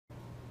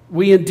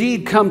We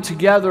indeed come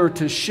together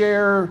to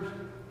share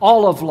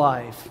all of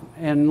life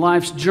and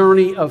life's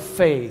journey of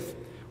faith.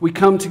 We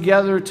come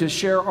together to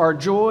share our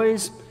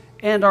joys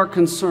and our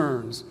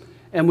concerns,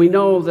 and we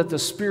know that the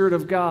Spirit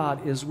of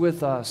God is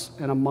with us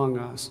and among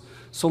us.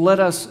 So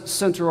let us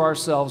center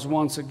ourselves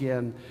once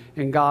again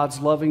in God's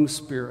loving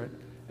Spirit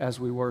as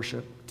we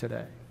worship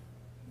today.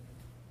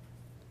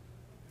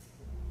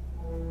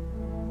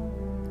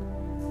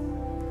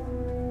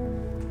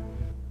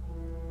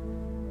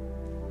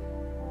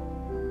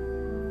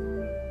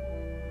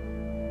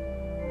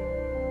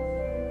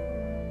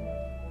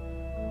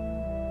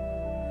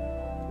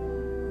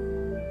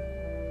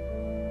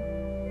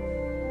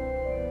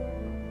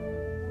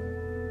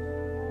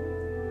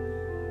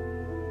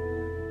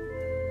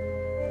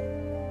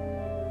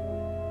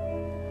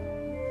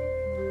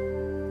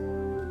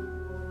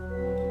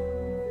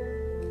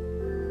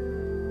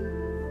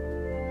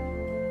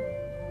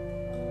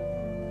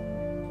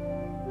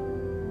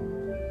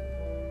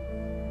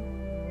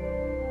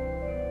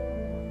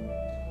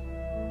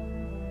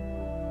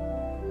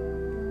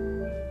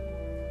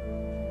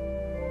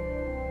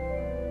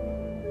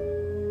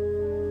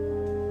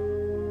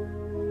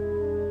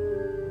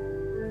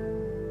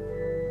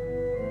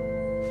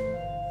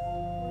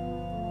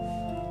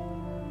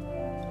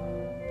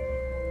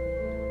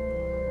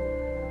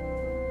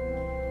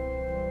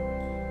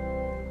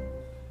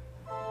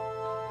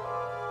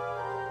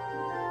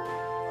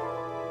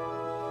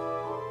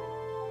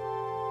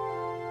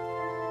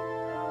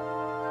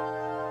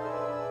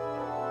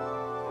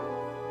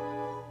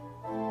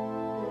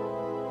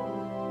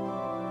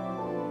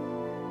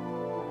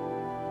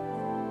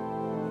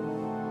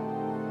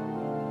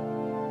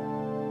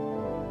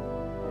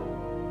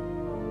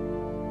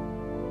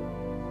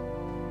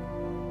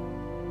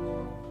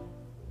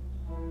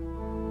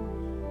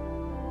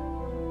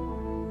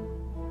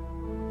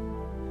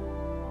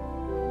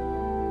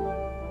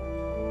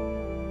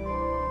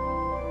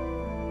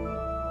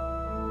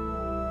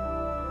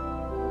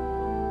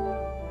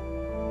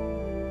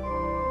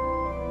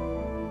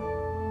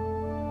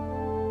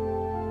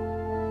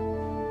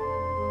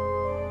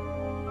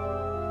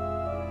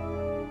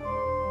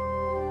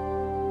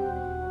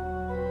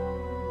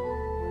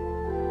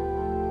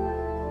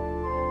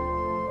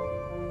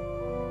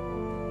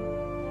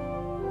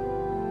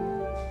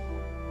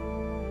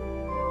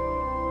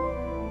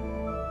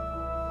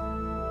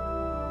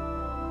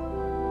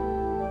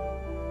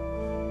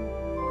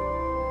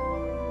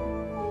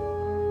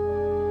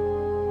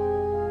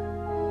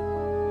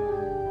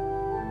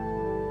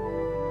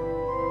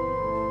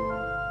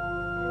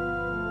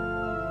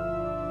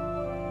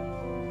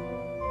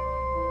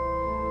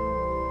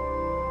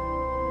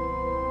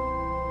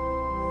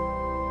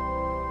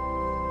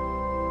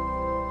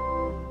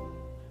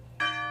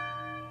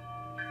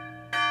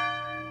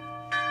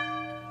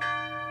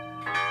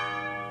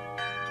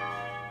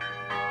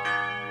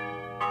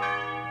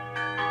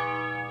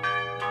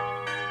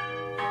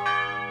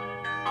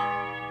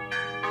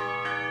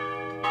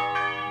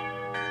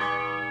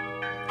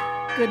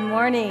 Good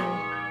morning.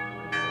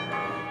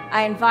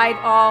 I invite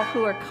all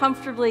who are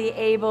comfortably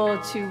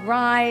able to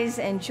rise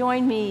and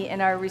join me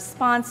in our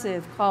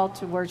responsive call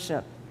to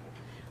worship.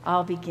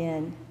 I'll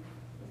begin.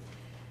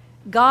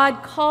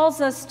 God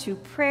calls us to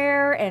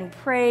prayer and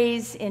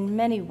praise in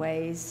many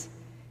ways.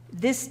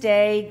 This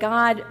day,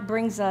 God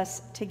brings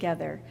us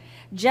together,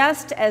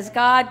 just as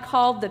God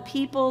called the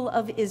people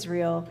of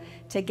Israel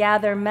to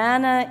gather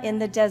manna in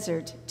the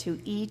desert to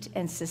eat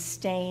and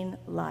sustain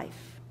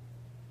life.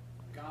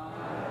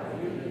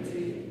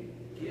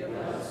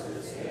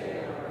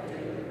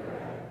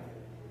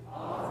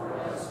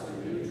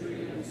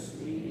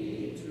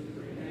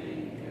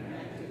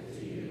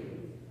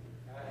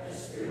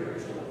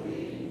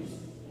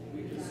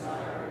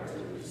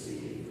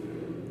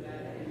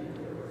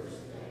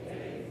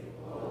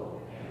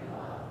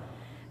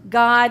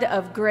 God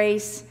of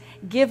grace,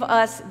 give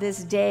us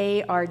this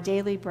day our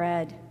daily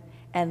bread,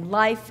 and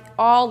life,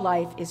 all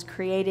life is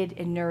created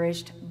and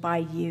nourished by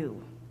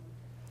you.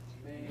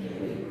 May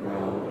we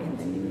grow in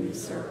the new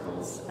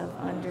circles of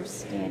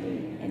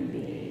understanding and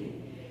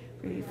being,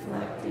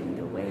 reflecting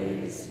the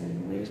ways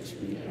in which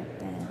we have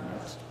been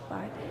enriched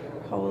by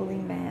holy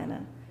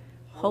manna.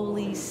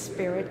 Holy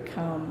Spirit,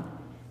 come,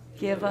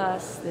 give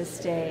us this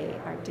day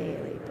our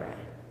daily bread.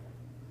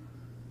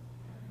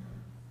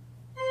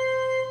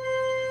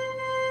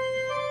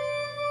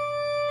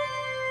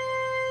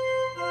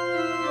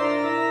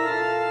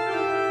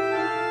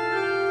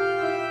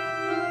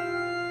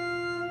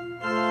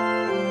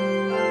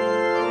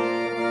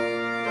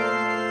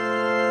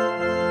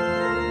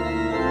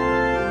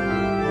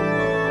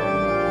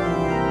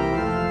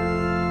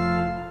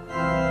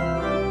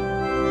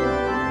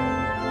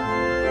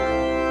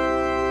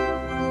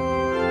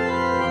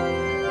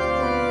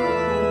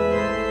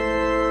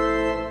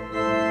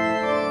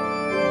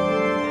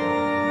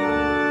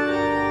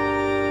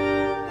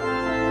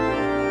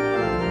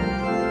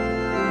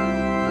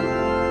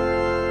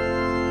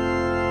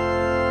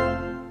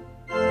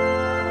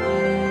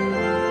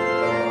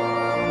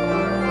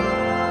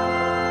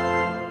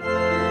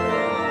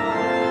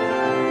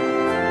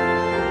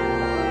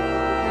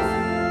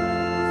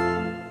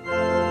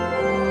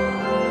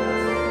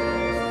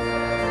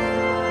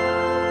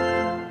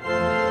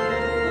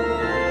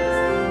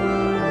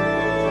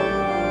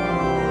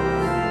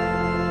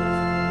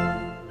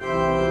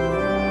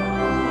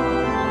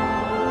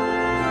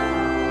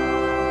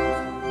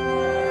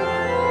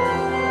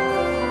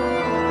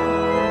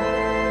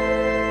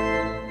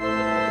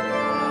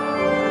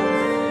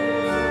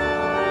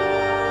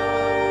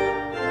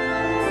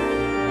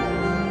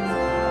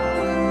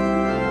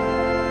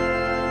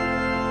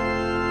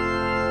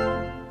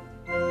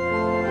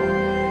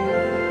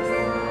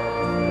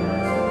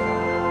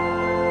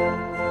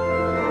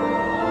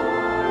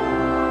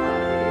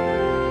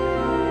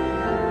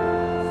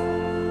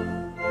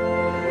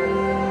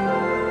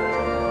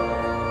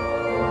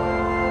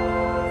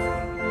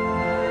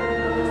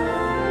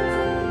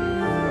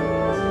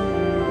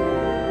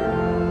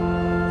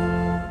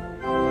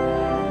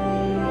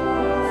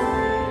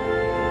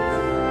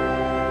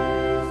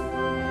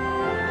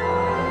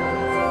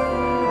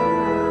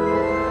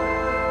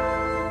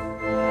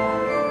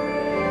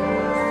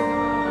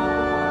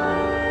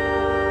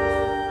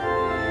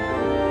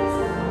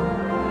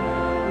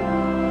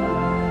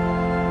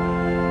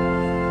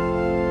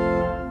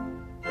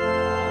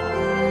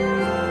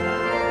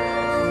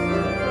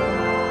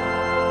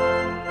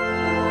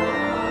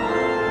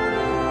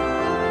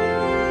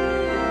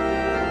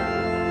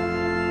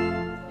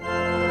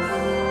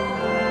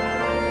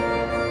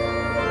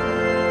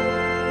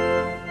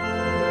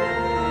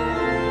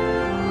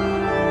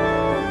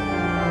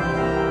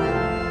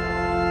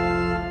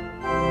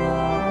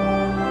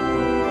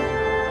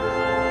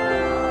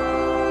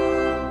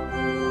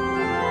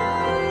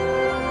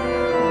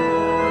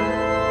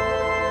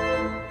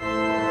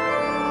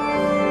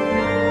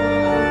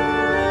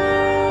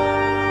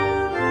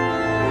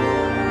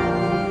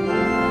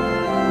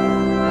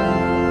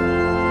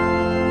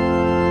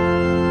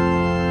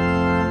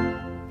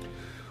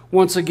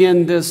 Once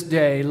again this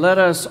day, let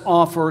us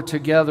offer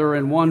together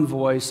in one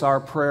voice our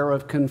prayer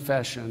of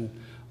confession.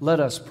 Let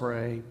us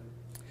pray.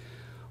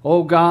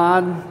 O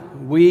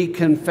God, we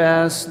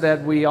confess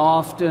that we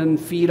often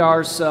feed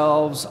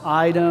ourselves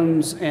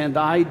items and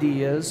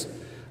ideas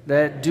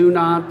that do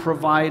not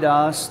provide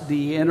us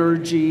the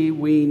energy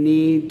we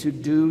need to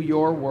do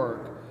your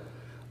work.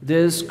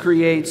 This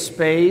creates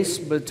space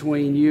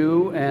between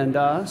you and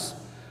us,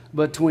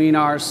 between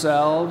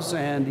ourselves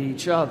and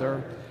each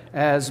other,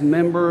 as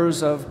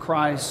members of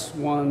Christ's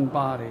one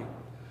body.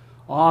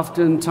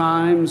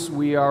 Oftentimes,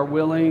 we are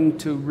willing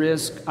to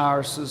risk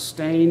our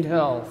sustained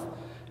health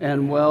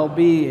and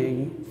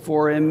well-being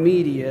for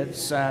immediate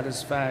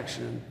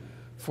satisfaction.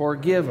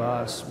 Forgive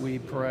us, we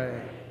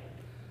pray.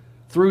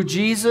 Through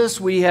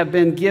Jesus, we have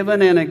been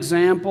given an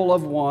example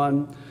of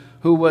one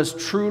who was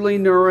truly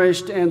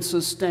nourished and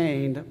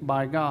sustained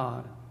by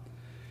God.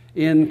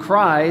 In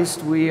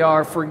Christ, we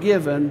are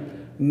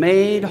forgiven,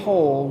 made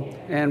whole,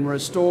 and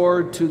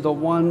restored to the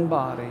one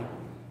body.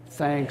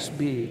 Thanks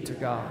be to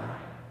God.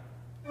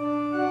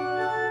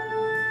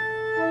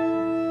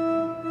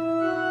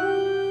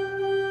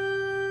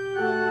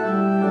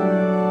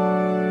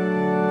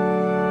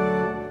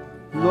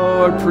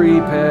 Lord,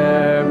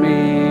 prepare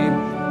me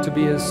to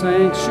be a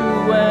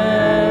sanctuary,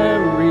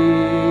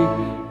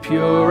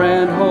 pure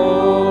and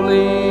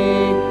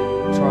holy,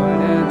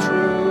 tried and true.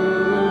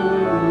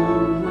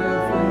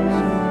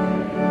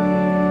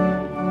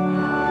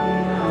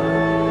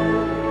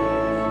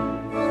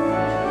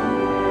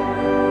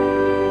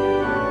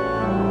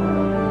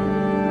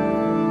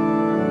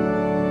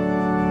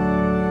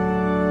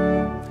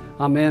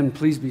 Amen.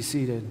 Please be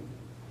seated.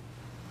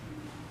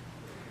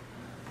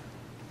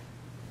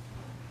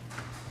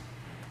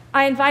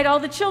 I invite all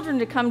the children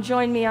to come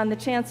join me on the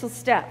chancel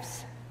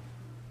steps.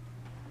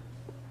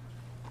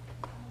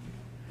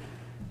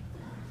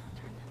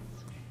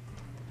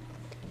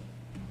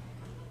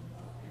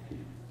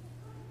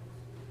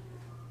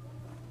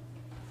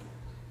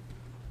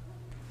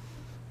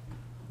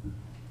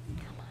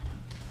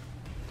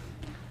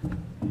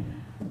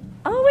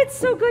 Oh, it's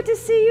so good to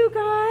see you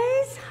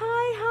guys.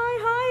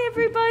 Hi,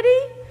 everybody.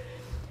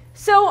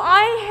 So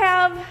I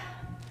have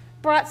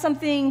brought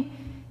something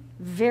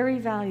very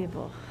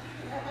valuable.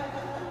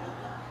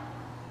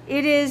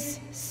 It is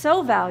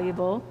so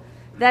valuable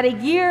that a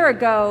year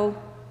ago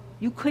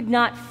you could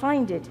not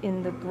find it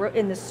in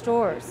the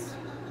stores.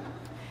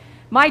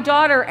 My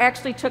daughter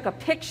actually took a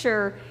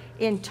picture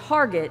in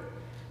Target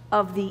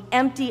of the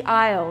empty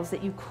aisles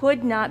that you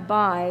could not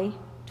buy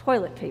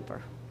toilet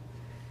paper.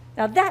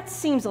 Now that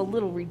seems a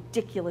little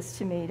ridiculous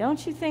to me,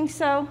 don't you think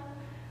so?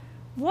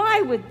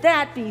 Why would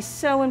that be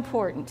so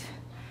important?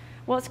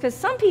 Well, it's because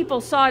some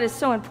people saw it as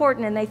so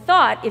important and they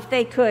thought if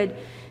they could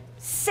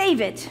save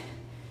it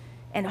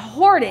and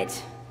hoard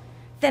it,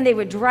 then they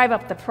would drive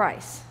up the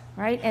price,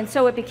 right? And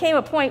so it became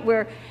a point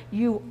where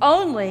you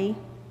only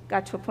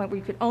got to a point where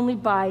you could only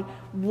buy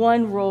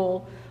one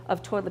roll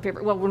of toilet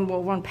paper. Well,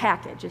 one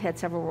package. It had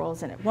several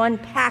rolls in it. One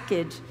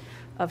package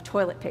of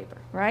toilet paper,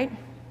 right?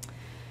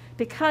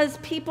 Because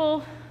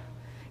people,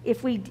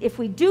 if we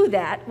do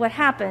that, what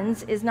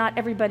happens is not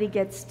everybody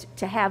gets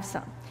to have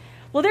some.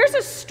 Well, there's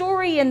a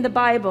story in the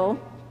Bible.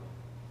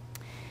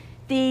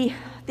 The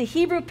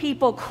Hebrew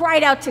people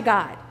cried out to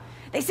God.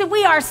 They said,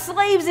 "We are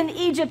slaves in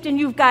Egypt and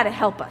you've got to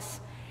help us."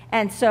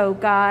 And so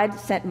God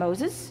sent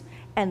Moses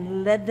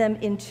and led them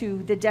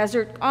into the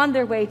desert on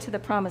their way to the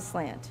promised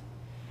land.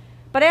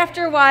 But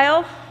after a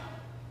while,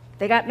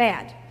 they got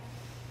mad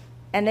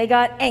and they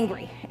got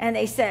angry and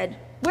they said,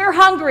 "We're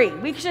hungry.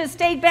 We should have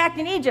stayed back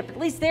in Egypt. At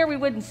least there we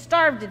wouldn't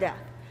starve to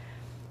death."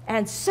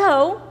 And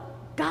so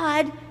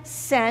God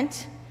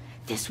sent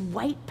this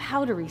white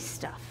powdery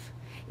stuff.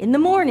 In the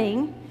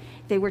morning,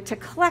 they were to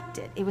collect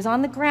it. It was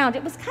on the ground.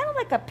 It was kind of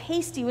like a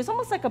pasty. It was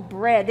almost like a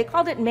bread. They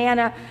called it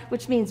manna,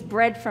 which means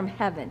bread from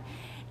heaven.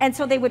 And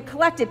so they would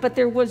collect it, but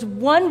there was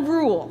one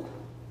rule.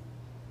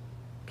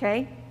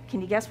 Okay?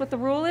 Can you guess what the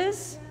rule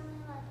is?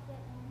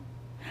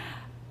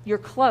 You're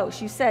close.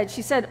 She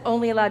said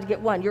only allowed to get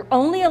one. You're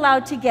only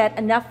allowed to get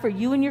enough for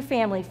you and your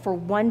family for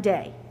one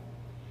day.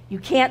 You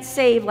can't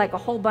save like a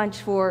whole bunch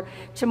for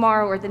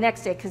tomorrow or the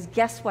next day, because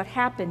guess what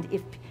happened?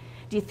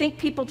 Do you think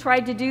people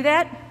tried to do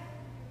that?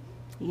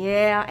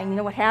 Yeah, and you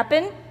know what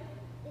happened?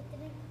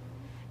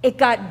 It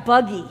got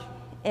buggy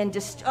and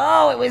just,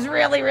 it was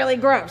really, really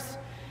gross.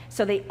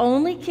 So they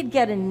only could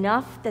get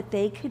enough that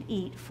they could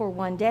eat for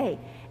one day.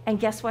 And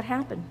guess what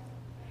happened?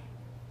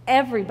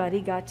 Everybody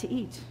got to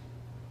eat.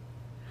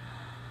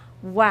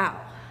 Wow.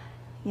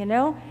 You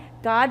know,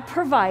 God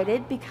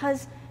provided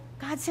because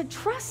God said,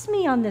 "Trust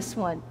me on this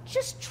one.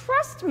 Just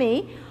trust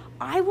me.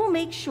 I will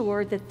make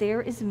sure that there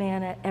is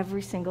manna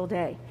every single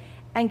day."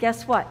 And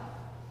guess what?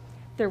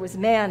 There was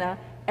manna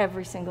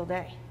every single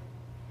day.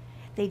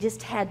 They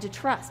just had to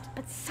trust.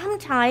 But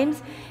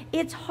sometimes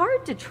it's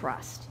hard to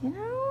trust, you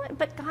know?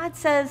 But God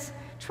says,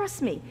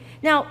 "Trust me."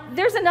 Now,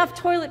 there's enough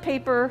toilet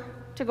paper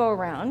to go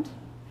around.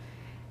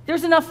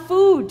 There's enough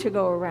food to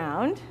go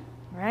around,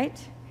 right?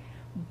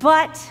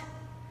 But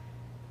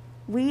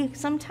We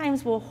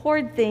sometimes will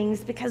hoard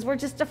things because we're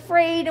just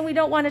afraid and we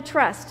don't want to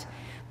trust.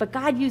 But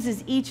God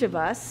uses each of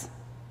us,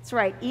 that's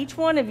right, each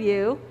one of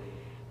you,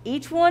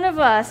 each one of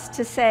us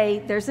to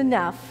say, there's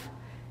enough,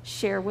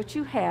 share what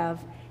you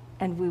have,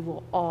 and we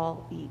will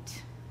all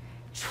eat.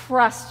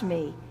 Trust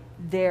me,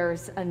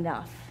 there's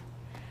enough.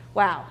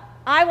 Wow.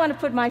 I want to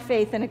put my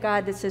faith in a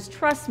God that says,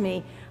 trust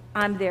me,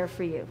 I'm there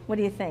for you. What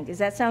do you think? Does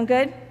that sound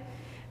good?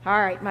 All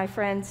right, my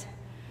friends.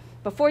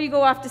 Before you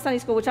go off to Sunday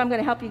school, which I'm going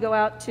to help you go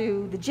out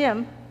to the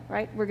gym,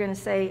 right, we're going to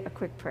say a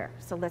quick prayer.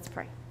 So let's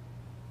pray.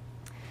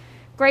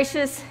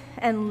 Gracious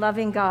and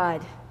loving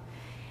God,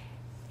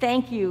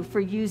 thank you for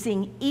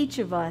using each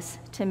of us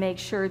to make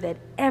sure that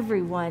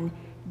everyone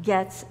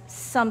gets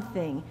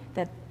something,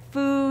 that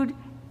food,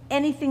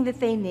 anything that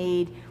they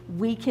need,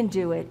 we can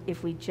do it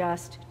if we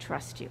just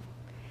trust you.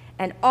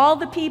 And all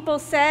the people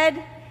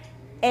said,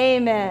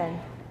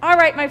 amen. All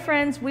right, my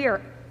friends, we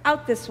are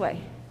out this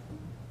way.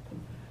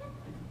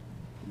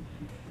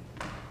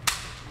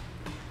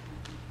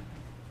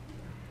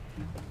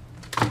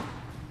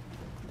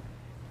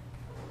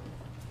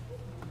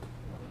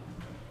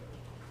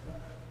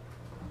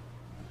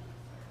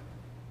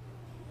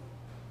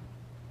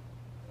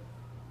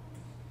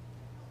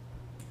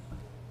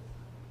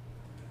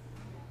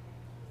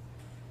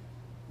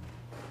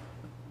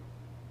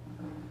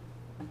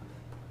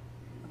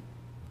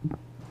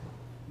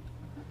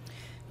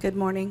 Good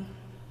morning.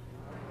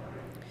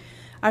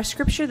 Our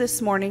scripture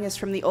this morning is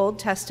from the Old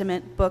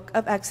Testament book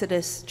of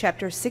Exodus,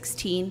 chapter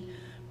 16,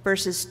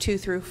 verses 2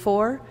 through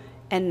 4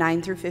 and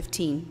 9 through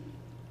 15.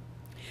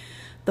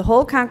 The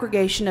whole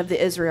congregation of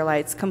the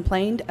Israelites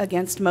complained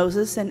against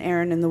Moses and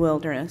Aaron in the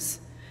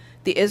wilderness.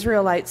 The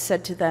Israelites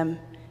said to them,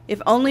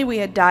 "If only we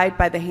had died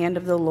by the hand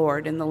of the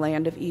Lord in the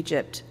land of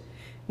Egypt,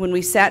 when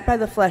we sat by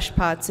the flesh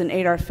pots and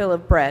ate our fill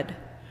of bread.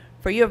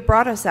 For you have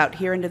brought us out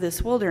here into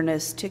this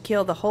wilderness to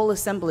kill the whole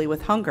assembly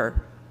with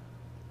hunger."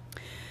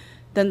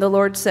 Then the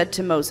Lord said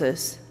to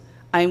Moses,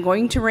 "I am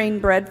going to rain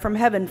bread from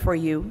heaven for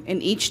you,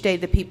 and each day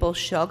the people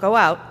shall go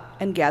out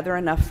and gather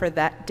enough for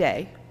that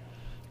day.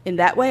 In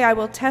that way I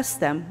will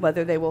test them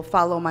whether they will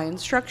follow my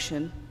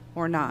instruction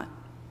or not."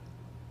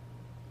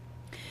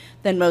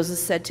 Then Moses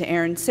said to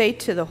Aaron, "Say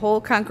to the whole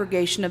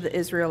congregation of the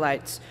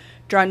Israelites,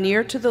 'Draw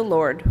near to the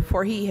Lord,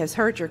 for he has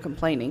heard your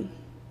complaining.'"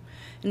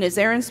 And as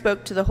Aaron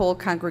spoke to the whole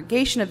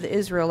congregation of the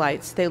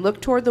Israelites, they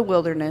looked toward the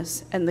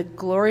wilderness, and the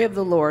glory of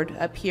the Lord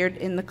appeared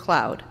in the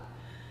cloud.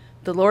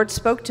 The Lord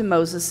spoke to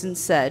Moses and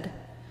said,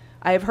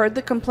 "I have heard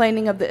the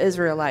complaining of the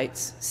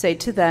Israelites. Say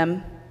to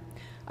them,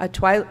 at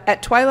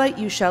twilight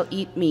you shall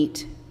eat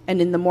meat,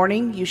 and in the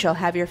morning you shall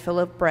have your fill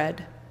of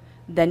bread.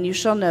 Then you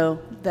shall know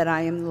that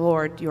I am the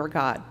Lord your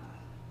God."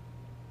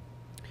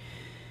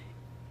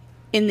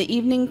 In the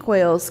evening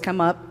quails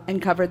come up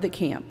and covered the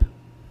camp.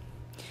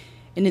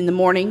 And in the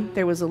morning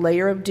there was a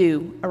layer of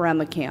dew around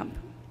the camp.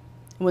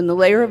 When the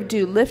layer of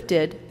dew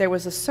lifted, there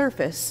was a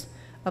surface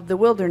of the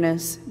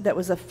wilderness that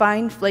was a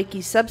fine flaky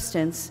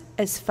substance,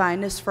 as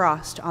fine as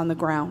frost on the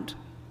ground.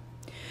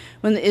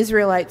 When the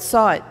Israelites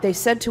saw it, they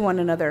said to one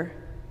another,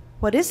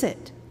 "What is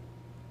it?"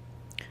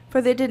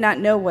 For they did not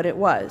know what it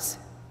was.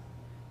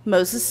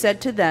 Moses said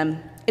to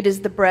them, "It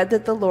is the bread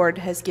that the Lord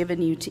has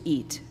given you to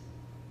eat."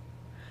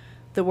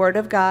 The word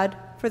of God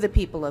for the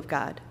people of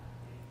God.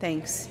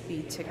 Thanks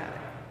be to God.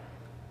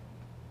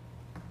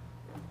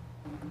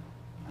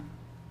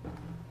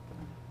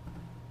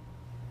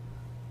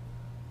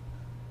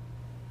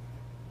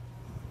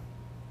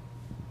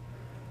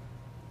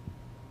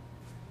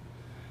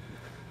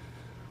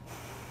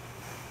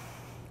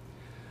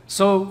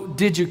 So,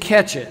 did you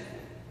catch it?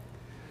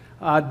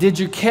 Did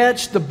you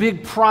catch the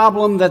big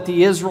problem that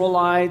the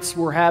Israelites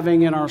were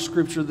having in our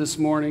scripture this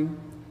morning?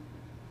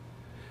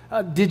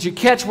 Did you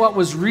catch what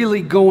was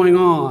really going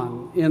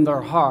on in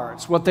their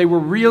hearts, what they were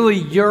really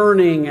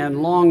yearning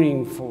and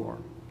longing for?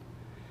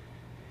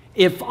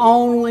 If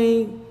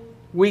only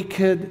we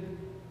could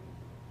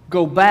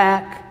go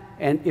back,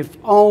 and if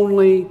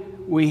only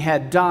we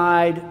had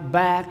died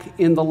back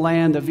in the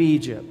land of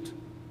Egypt,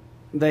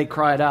 they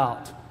cried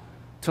out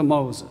to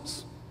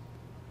Moses.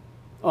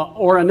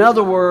 Or in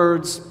other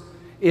words,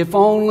 if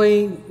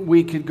only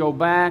we could go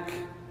back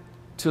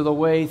to the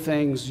way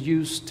things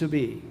used to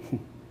be.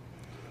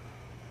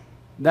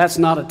 That's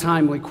not a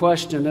timely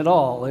question at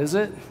all, is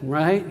it?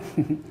 Right?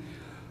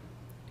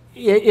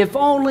 If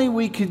only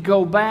we could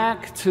go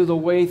back to the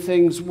way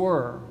things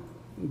were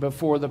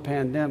before the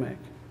pandemic.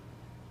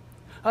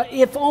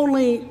 If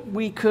only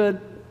we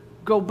could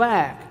go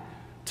back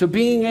to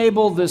being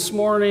able this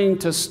morning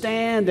to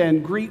stand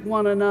and greet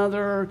one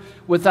another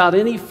without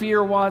any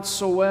fear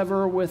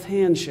whatsoever, with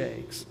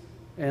handshakes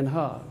and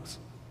hugs.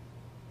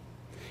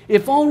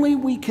 If only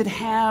we could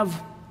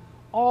have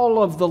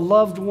all of the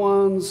loved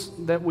ones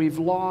that we've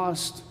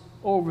lost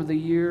over the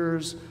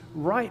years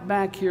right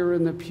back here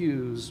in the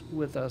pews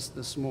with us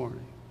this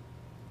morning.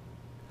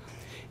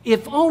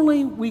 If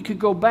only we could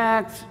go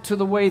back to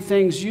the way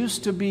things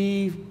used to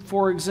be,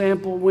 for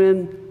example,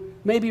 when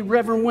maybe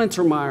Reverend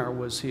Wintermeyer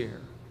was here.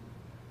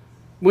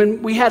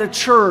 when we had a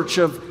church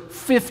of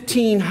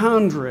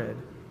 1,500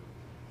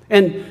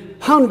 and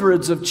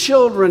hundreds of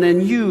children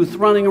and youth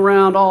running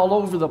around all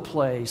over the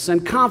place,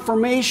 and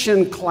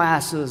confirmation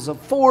classes of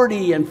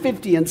 40 and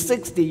 50 and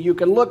 60. You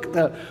can look at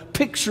the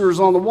pictures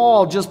on the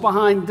wall just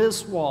behind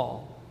this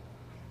wall.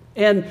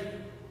 And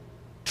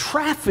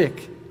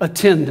traffic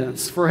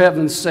attendants, for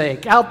heaven's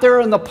sake, out there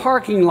in the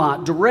parking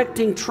lot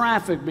directing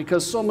traffic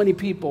because so many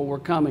people were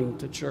coming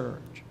to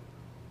church.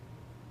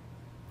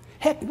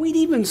 Heck, we'd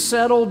even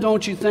settle,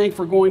 don't you think,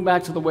 for going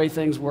back to the way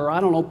things were. I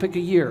don't know, pick a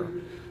year.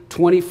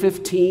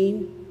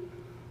 2015,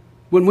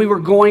 when we were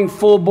going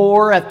full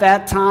bore at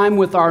that time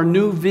with our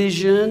new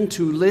vision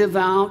to live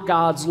out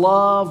God's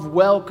love,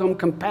 welcome,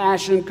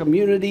 compassion,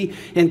 community,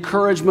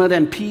 encouragement,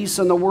 and peace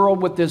in the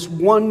world with this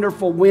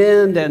wonderful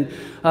wind and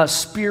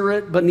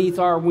spirit beneath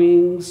our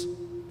wings.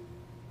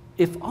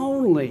 If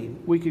only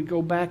we could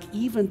go back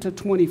even to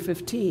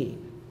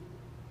 2015.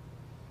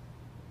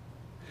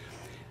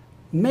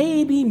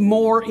 Maybe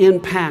more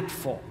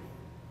impactful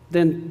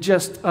than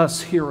just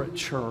us here at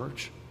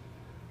church.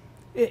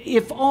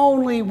 If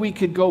only we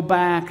could go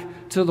back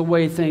to the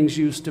way things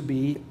used to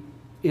be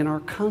in our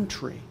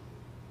country.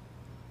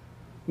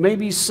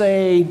 Maybe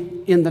say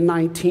in the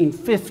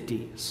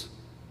 1950s,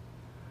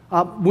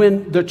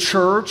 when the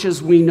church,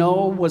 as we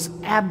know, was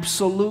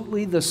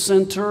absolutely the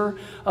center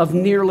of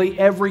nearly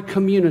every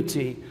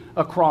community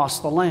across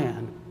the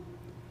land.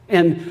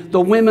 And the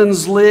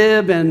women's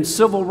lib and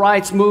civil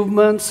rights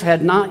movements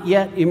had not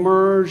yet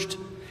emerged,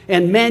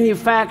 and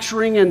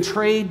manufacturing and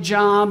trade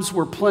jobs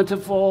were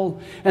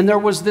plentiful, and there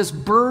was this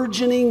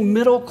burgeoning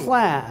middle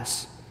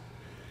class,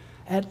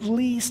 at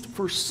least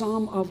for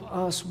some of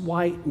us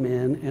white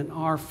men in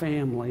our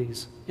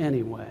families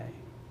anyway.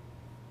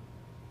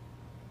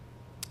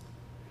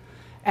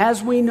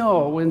 As we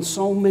know, in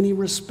so many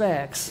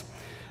respects,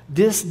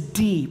 this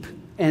deep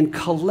and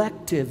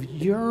collective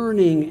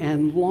yearning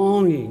and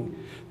longing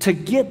to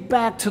get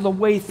back to the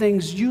way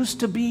things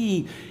used to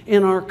be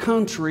in our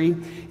country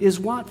is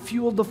what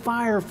fueled the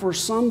fire for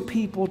some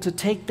people to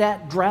take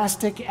that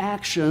drastic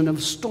action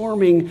of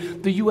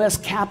storming the U.S.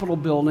 Capitol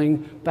building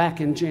back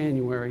in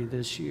January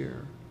this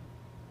year.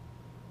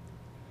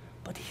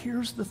 But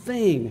here's the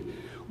thing.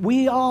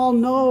 We all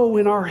know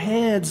in our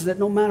heads that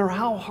no matter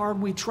how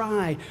hard we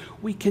try,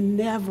 we can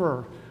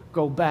never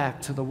go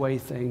back to the way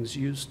things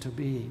used to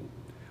be,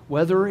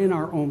 whether in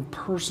our own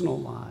personal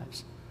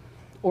lives,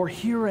 or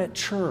here at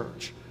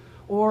church,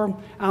 or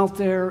out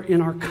there in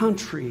our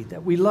country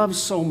that we love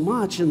so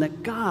much and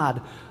that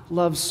God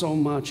loves so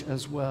much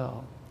as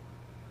well.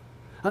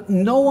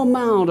 No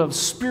amount of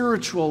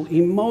spiritual,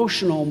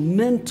 emotional,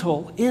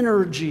 mental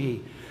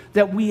energy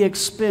that we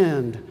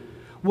expend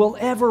will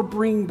ever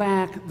bring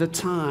back the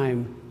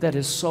time that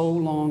is so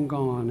long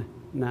gone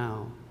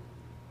now.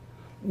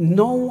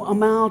 No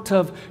amount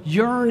of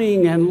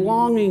yearning and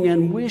longing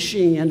and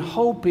wishing and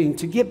hoping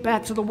to get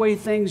back to the way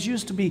things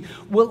used to be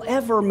will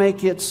ever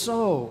make it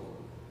so.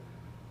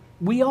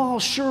 We all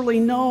surely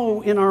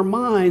know in our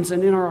minds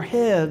and in our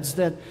heads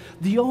that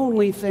the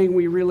only thing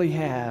we really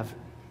have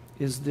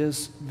is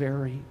this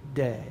very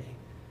day,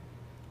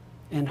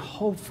 and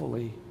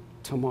hopefully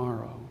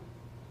tomorrow.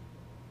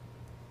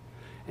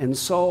 And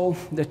so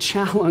the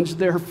challenge,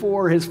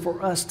 therefore, is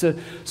for us to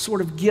sort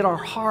of get our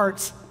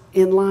hearts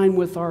in line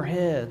with our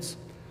heads,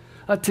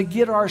 to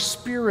get our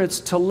spirits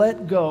to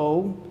let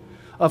go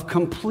of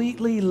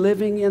completely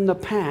living in the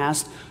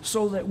past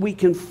so that we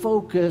can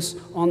focus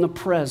on the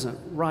present,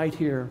 right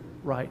here,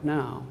 right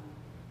now.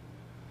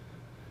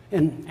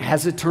 And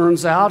as it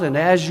turns out, and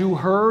as you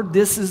heard,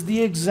 this is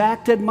the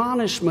exact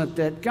admonishment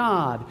that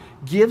God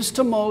gives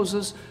to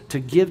Moses to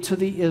give to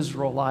the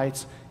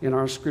Israelites in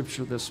our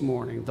scripture this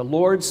morning. The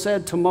Lord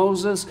said to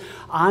Moses,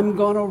 I'm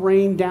going to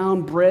rain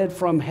down bread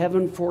from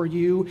heaven for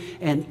you,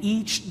 and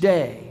each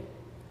day,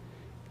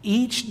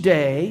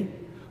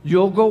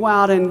 you'll go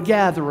out and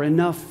gather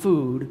enough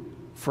food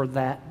for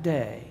that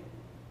day.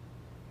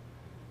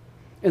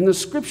 And the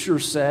scripture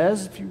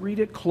says, if you read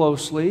it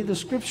closely, the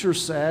scripture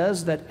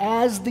says that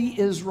as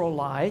the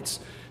Israelites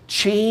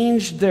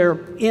changed their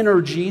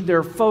energy,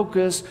 their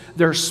focus,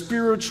 their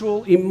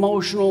spiritual,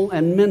 emotional,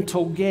 and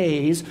mental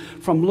gaze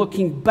from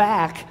looking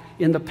back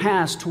in the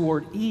past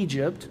toward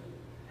Egypt,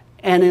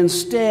 and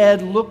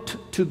instead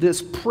looked to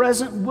this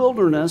present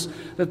wilderness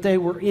that they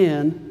were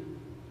in,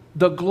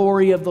 the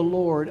glory of the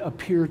Lord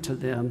appeared to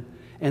them,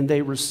 and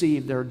they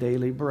received their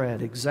daily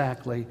bread,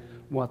 exactly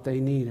what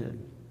they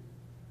needed.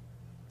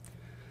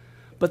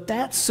 But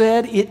that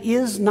said, it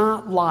is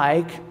not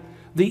like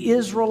the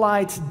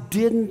Israelites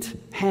didn't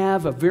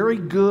have a very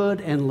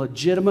good and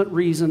legitimate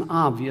reason,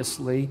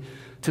 obviously,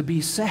 to be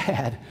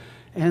sad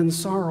and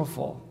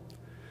sorrowful.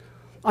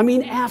 I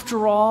mean,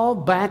 after all,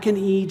 back in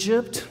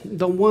Egypt,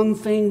 the one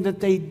thing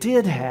that they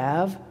did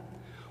have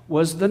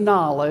was the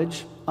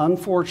knowledge,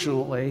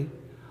 unfortunately,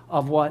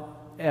 of what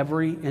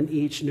every and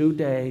each new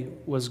day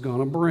was going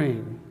to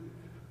bring.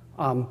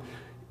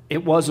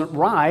 It wasn't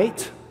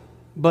right,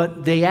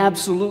 but they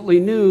absolutely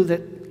knew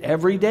that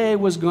every day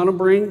was going to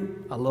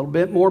bring a little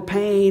bit more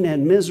pain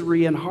and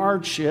misery and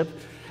hardship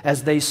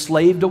as they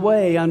slaved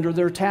away under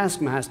their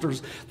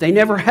taskmasters. They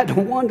never had to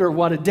wonder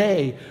what a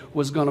day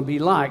was going to be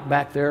like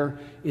back there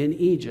in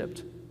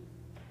Egypt.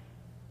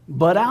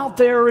 But out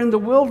there in the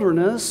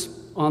wilderness,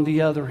 on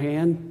the other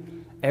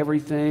hand,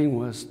 everything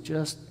was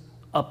just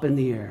up in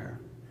the air.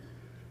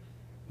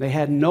 They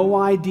had no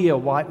idea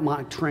what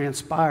might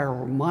transpire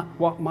or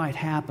what might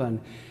happen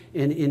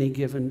in any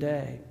given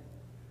day.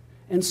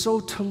 And so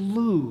to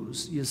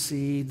lose, you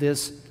see,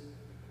 this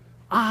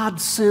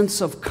odd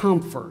sense of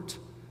comfort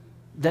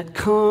that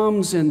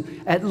comes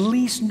in at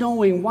least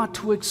knowing what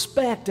to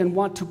expect and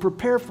what to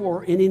prepare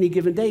for in any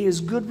given day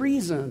is good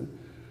reason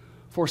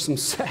for some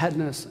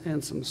sadness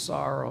and some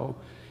sorrow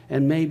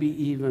and maybe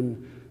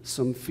even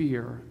some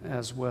fear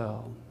as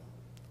well.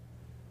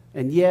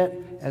 And yet,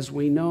 as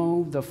we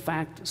know, the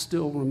fact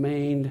still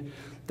remained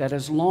that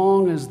as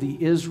long as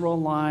the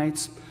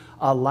Israelites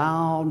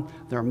allowed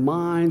their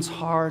minds,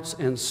 hearts,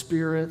 and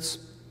spirits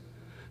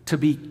to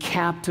be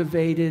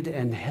captivated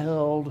and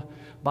held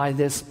by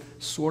this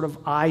sort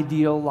of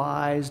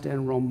idealized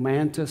and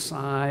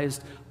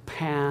romanticized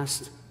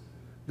past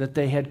that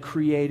they had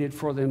created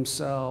for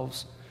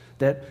themselves,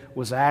 that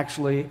was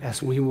actually,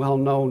 as we well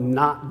know,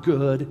 not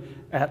good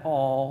at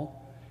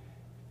all,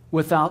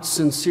 without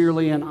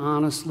sincerely and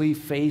honestly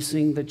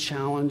facing the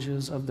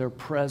challenges of their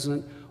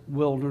present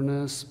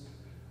wilderness,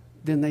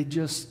 then they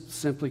just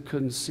simply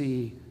couldn't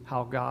see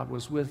how God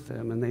was with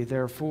them, and they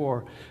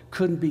therefore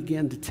couldn't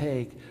begin to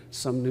take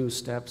some new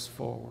steps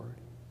forward.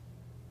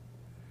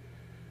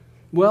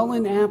 Well,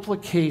 in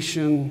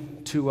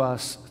application to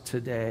us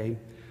today,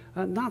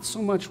 not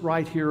so much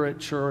right here at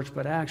church,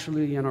 but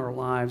actually in our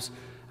lives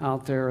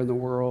out there in the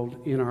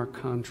world, in our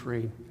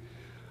country,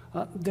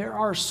 there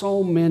are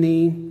so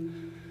many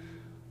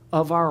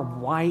of our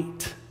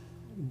white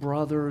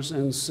brothers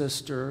and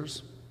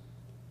sisters,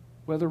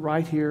 whether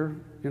right here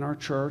in our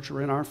church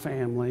or in our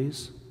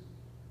families,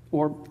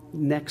 or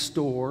next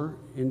door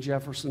in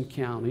Jefferson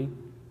County,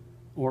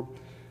 or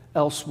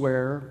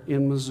elsewhere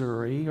in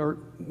Missouri, or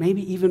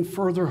maybe even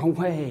further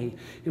away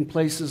in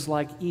places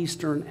like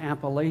eastern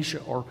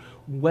Appalachia or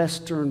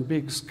western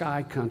Big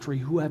Sky country,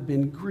 who have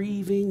been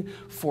grieving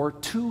for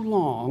too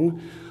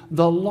long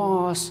the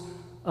loss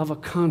of a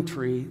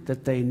country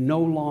that they no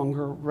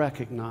longer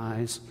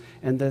recognize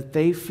and that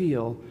they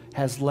feel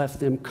has left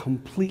them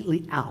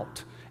completely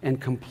out and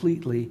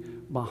completely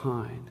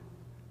behind.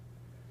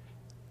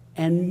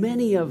 And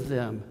many of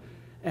them,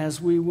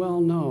 as we well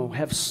know,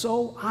 have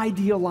so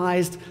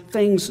idealized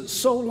things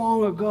so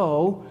long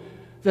ago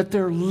that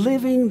they're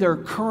living their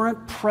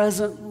current,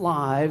 present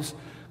lives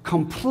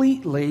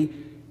completely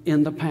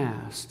in the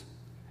past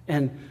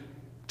and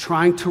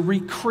trying to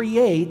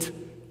recreate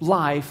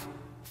life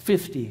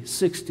 50,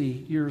 60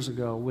 years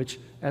ago, which,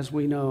 as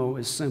we know,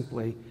 is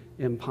simply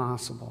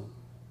impossible.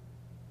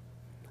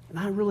 And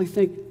I really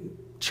think,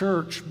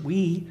 church,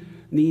 we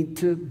need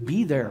to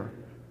be there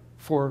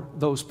for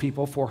those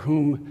people for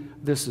whom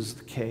this is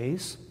the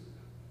case,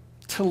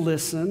 to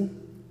listen,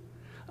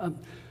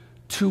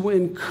 to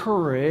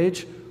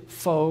encourage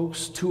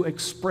folks to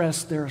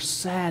express their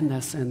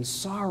sadness and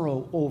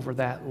sorrow over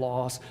that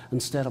loss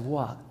instead of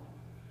what?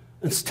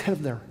 Instead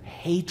of their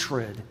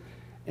hatred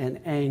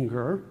and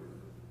anger,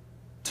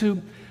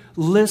 to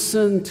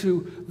listen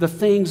to the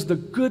things, the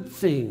good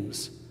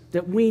things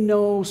that we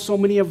know so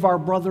many of our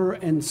brother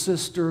and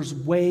sisters'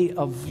 way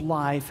of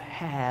life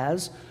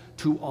has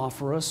to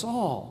offer us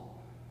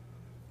all.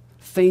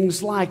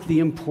 Things like the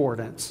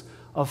importance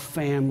of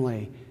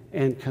family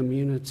and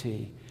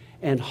community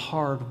and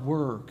hard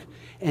work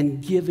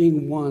and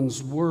giving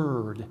one's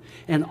word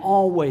and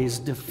always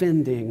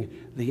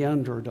defending the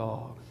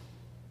underdog.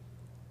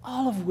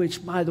 All of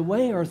which, by the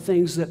way, are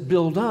things that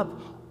build up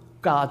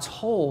God's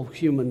whole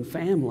human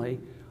family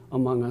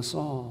among us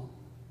all.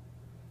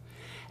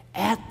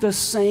 At the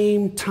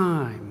same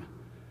time,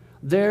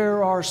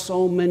 there are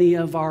so many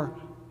of our,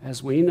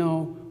 as we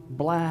know,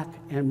 black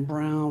and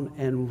brown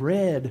and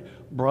red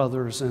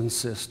brothers and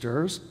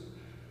sisters,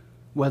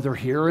 whether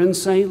here in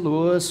St.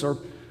 Louis or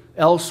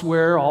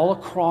elsewhere all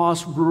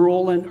across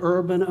rural and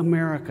urban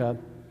America,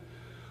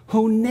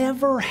 who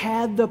never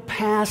had the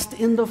past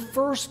in the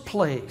first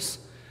place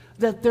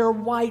that their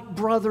white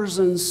brothers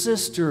and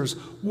sisters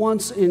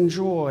once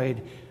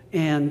enjoyed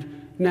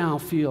and now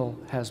feel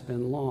has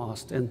been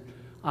lost. And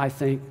I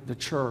think the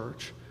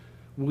church,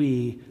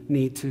 we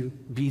need to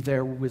be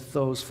there with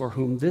those for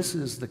whom this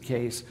is the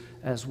case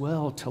as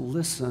well, to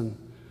listen,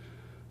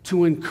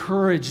 to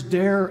encourage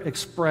their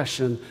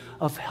expression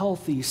of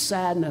healthy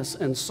sadness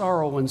and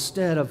sorrow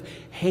instead of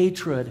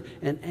hatred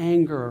and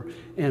anger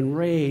and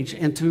rage,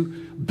 and to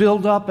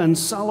build up and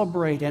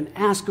celebrate and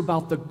ask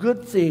about the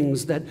good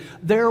things that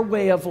their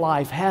way of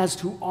life has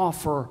to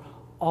offer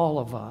all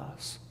of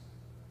us.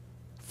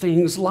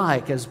 Things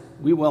like, as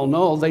we well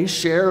know, they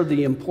share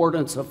the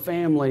importance of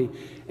family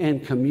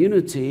and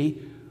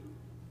community,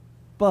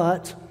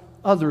 but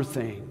other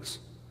things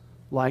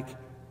like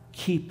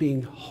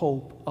keeping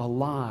hope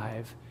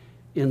alive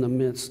in the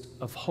midst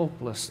of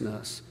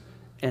hopelessness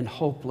and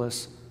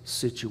hopeless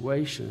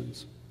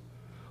situations.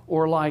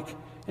 Or like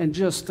And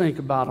just think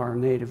about our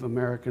Native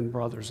American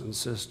brothers and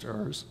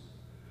sisters,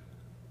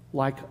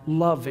 like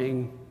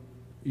loving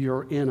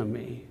your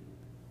enemy,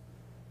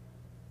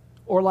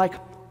 or like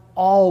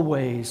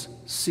always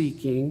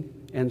seeking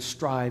and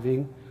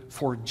striving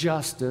for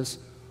justice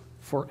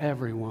for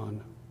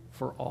everyone,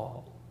 for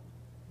all.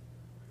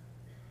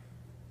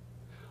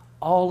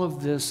 All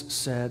of this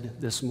said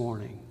this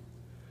morning,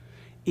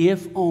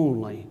 if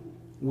only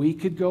we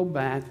could go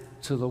back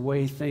to the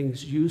way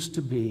things used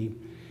to be,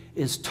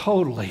 is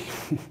totally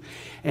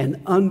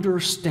an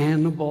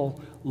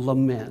understandable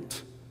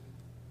lament,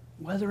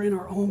 whether in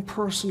our own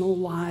personal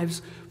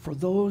lives for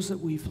those that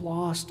we've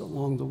lost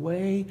along the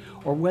way,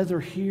 or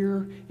whether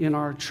here in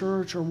our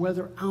church, or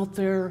whether out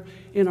there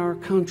in our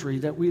country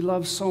that we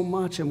love so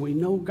much and we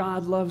know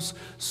God loves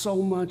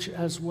so much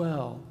as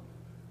well.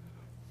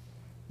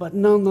 But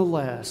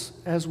nonetheless,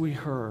 as we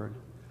heard,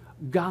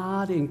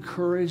 God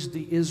encouraged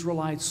the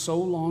Israelites so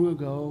long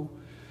ago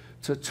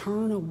to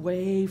turn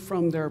away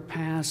from their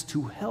past,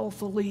 to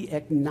healthily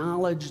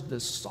acknowledge the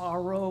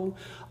sorrow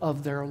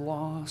of their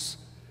loss,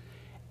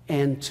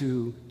 and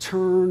to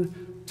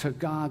turn to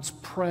God's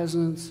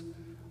presence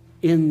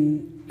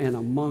in and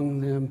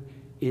among them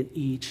in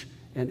each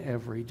and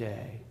every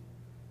day.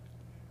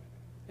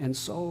 And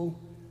so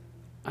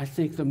I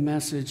think the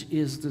message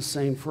is the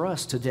same for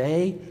us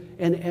today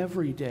and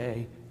every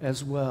day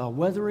as well,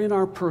 whether in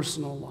our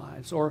personal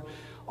lives or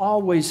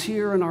always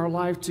here in our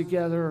life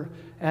together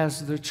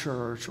as the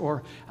church,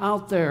 or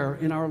out there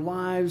in our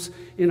lives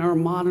in our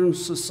modern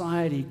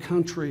society,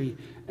 country,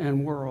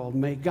 and world.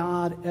 May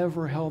God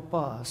ever help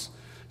us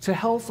to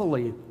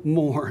healthily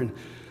mourn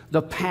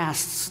the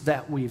pasts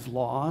that we've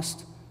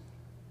lost,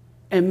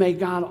 and may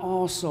God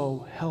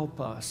also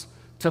help us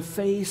to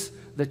face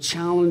the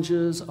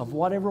challenges of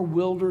whatever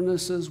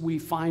wildernesses we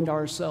find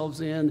ourselves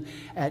in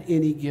at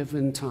any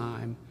given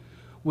time,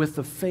 with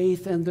the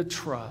faith and the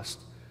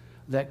trust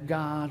that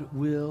God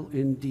will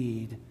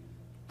indeed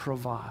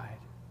provide.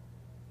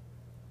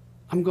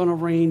 I'm going to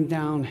rain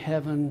down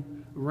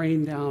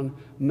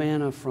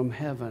manna from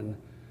heaven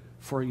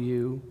for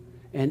you,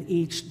 and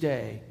each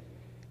day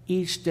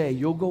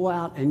you'll go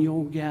out and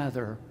you'll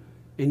gather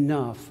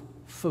enough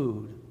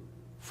food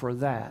for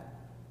that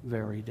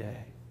very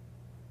day.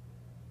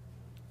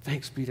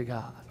 Thanks be to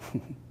God.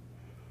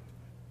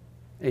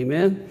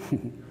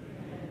 Amen.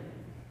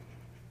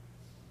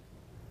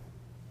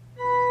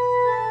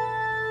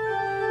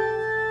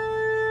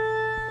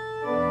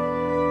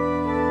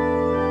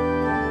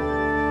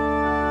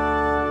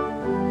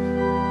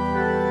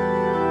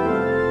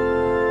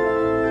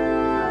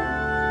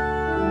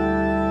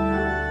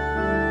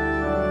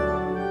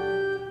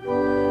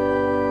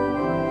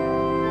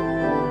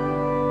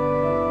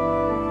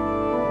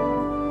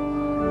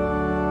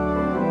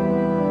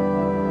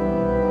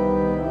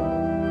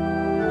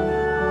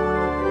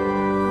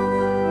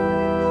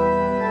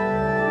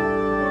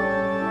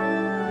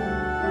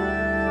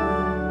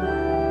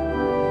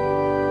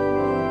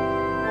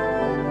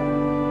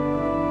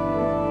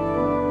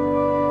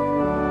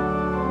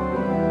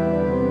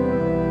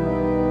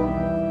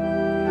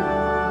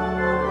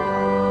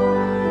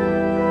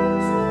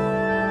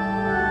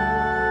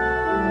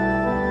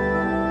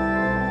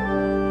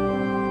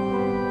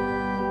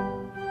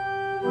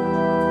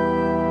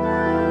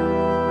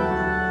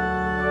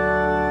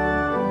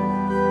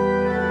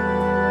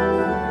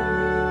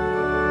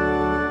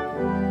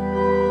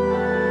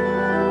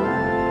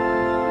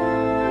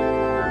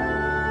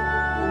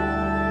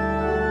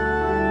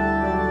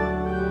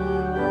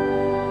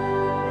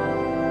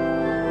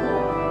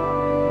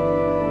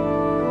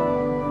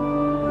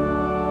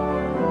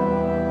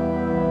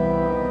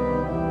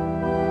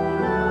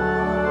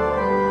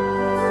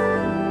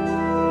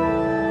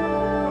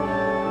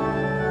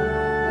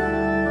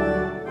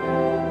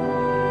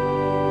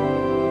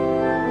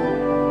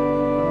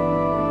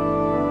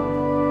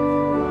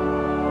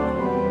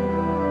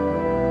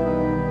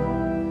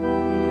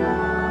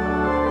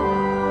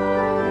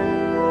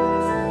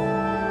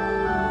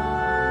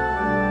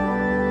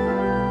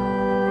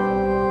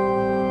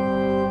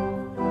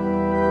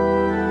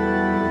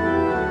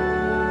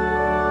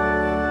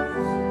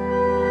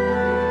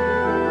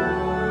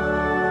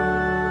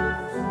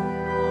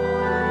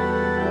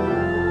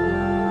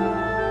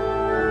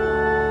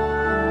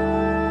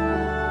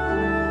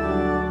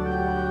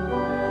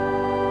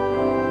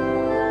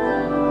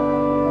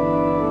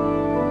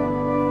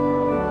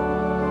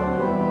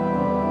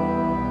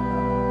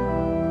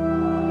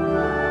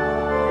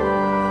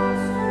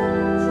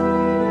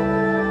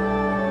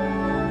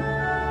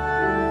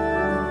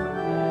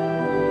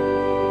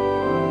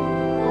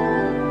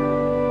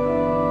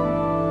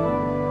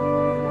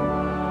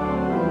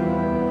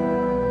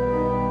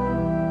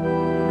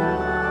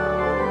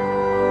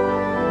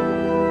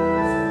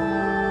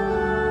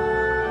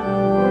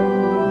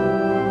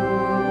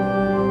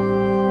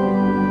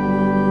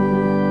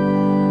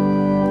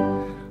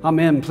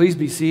 Amen. Please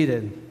be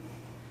seated.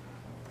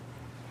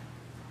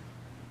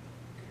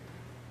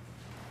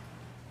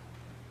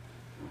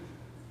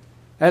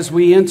 As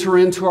we enter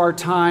into our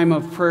time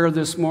of prayer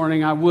this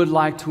morning, I would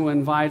like to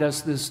invite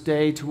us this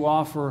day to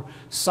offer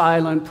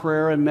silent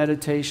prayer and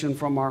meditation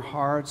from our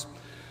hearts.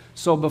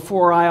 So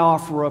before I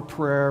offer a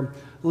prayer,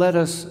 let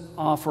us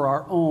offer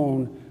our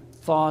own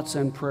thoughts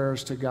and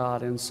prayers to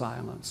God in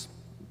silence.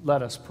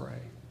 Let us pray.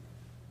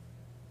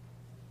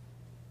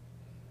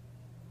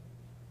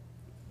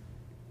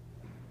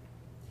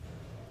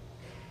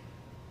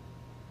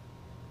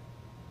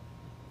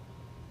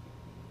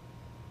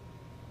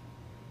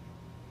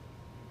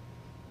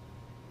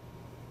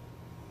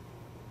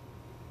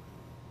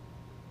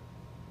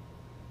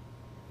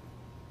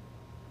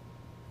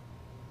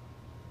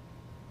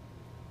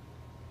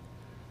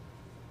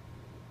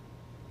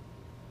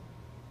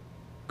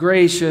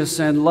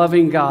 Gracious and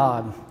loving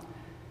God,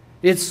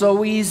 it's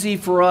so easy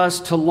for us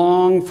to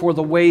long for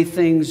the way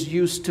things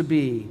used to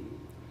be,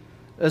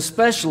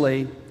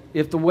 especially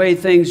if the way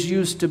things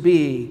used to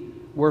be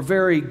were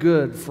very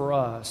good for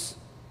us.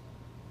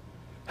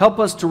 Help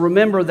us to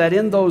remember that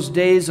in those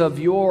days of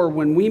yore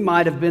when we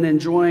might have been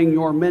enjoying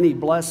your many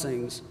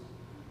blessings,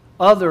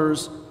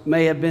 others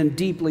may have been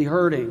deeply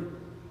hurting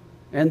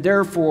and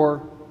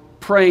therefore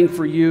praying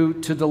for you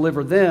to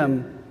deliver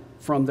them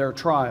from their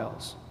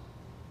trials.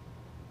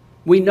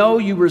 We know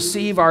you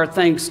receive our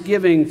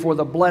thanksgiving for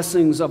the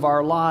blessings of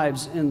our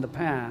lives in the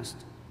past,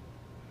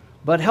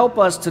 but help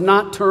us to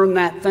not turn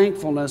that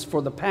thankfulness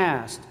for the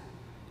past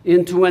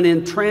into an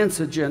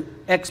intransigent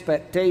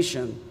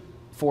expectation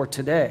for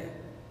today.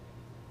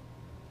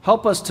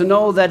 Help us to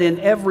know that in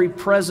every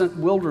present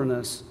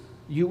wilderness,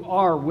 you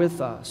are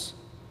with us.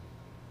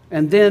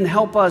 And then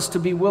help us to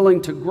be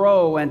willing to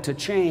grow and to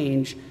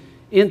change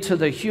into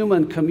the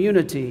human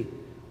community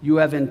you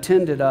have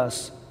intended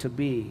us to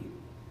be.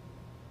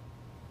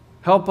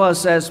 Help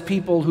us as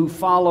people who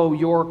follow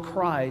your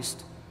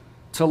Christ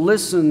to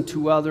listen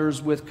to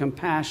others with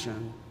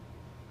compassion,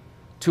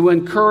 to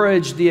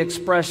encourage the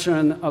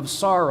expression of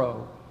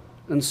sorrow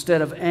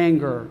instead of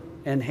anger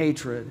and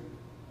hatred,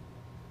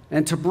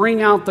 and to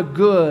bring out the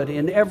good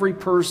in every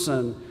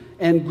person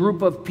and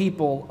group of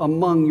people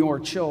among your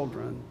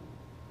children.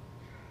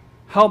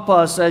 Help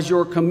us as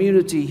your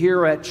community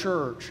here at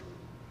church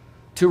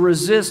to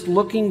resist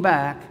looking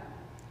back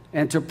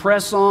and to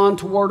press on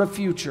toward a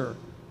future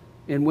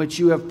in which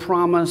you have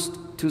promised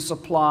to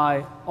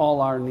supply all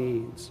our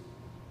needs.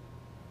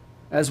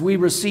 As we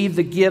receive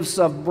the gifts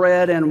of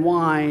bread and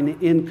wine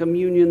in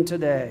communion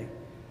today,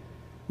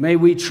 may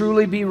we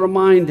truly be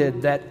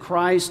reminded that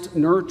Christ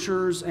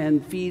nurtures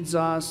and feeds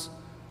us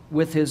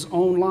with his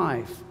own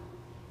life,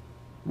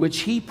 which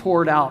he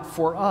poured out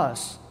for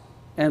us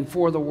and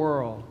for the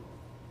world.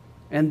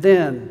 And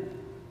then,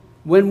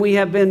 when we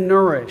have been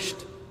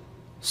nourished,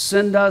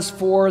 send us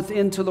forth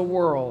into the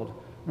world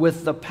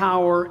with the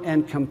power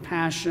and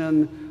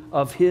compassion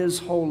of his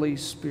Holy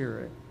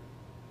Spirit.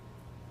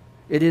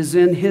 It is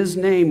in his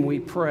name we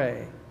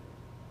pray,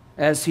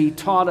 as he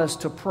taught us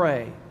to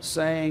pray,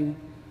 saying,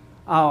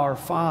 Our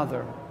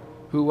Father,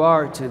 who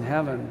art in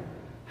heaven,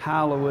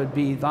 hallowed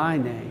be thy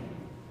name.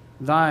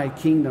 Thy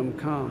kingdom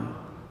come,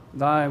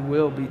 thy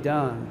will be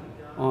done,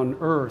 on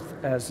earth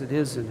as it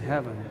is in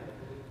heaven.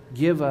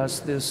 Give us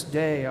this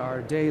day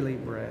our daily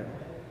bread,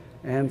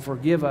 and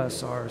forgive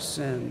us our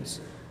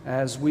sins,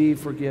 as we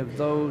forgive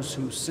those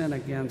who sin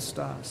against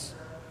us.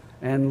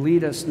 And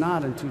lead us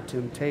not into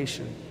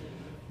temptation,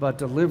 but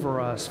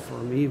deliver us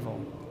from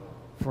evil.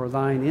 For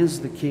thine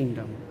is the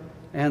kingdom,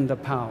 and the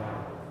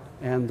power,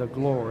 and the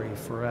glory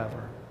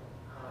forever.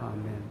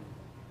 Amen.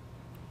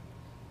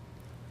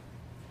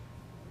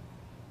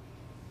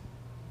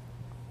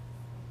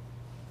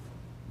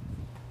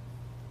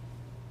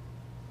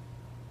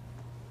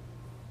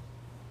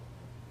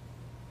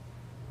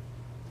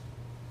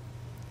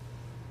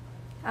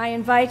 I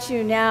invite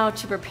you now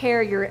to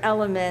prepare your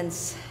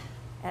elements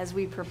as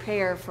we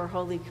prepare for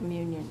Holy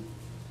Communion.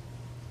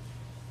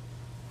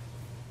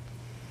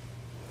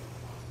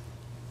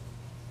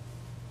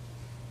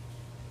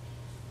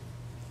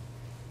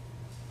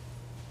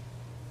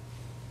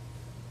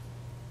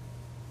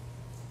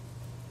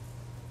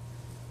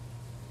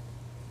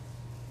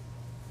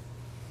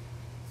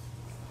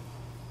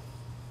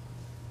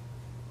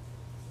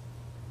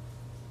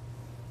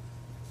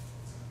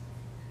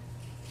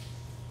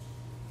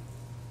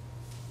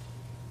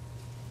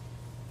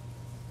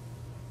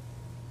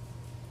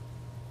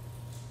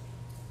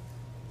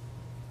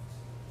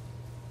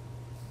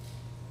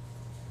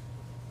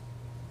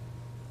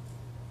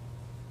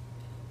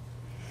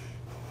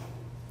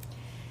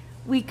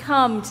 We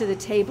come to the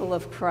table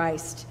of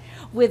Christ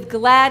with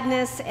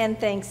gladness and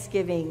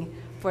thanksgiving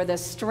for the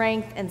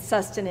strength and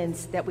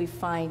sustenance that we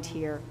find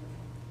here.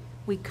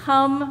 We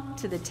come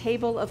to the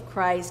table of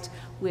Christ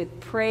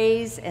with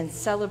praise and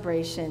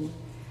celebration,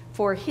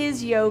 for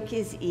his yoke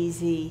is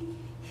easy,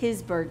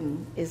 his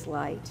burden is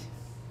light.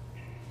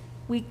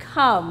 We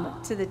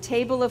come to the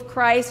table of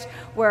Christ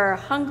where our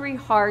hungry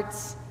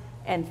hearts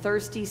and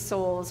thirsty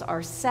souls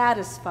are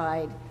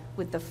satisfied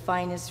with the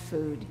finest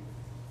food.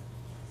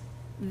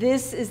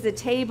 This is the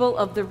table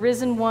of the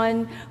risen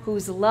one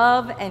whose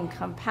love and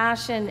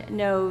compassion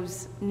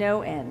knows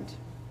no end.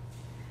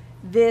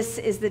 This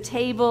is the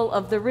table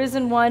of the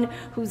risen one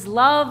whose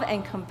love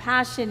and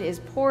compassion is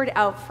poured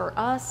out for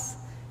us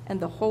and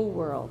the whole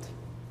world.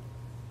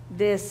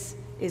 This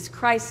is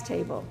Christ's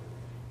table,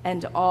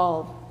 and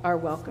all are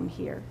welcome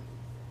here.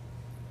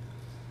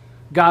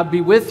 God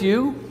be with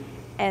you.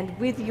 And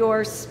with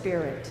your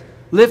spirit.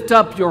 Lift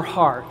up your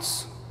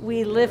hearts.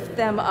 We lift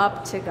them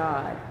up to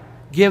God.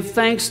 Give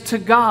thanks to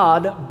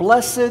God,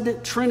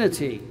 blessed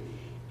Trinity.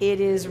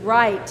 It is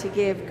right to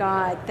give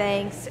God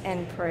thanks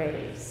and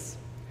praise.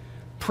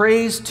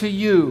 Praise to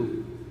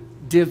you,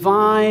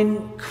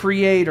 divine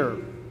Creator.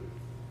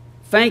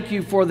 Thank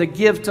you for the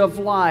gift of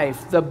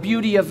life, the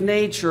beauty of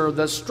nature,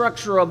 the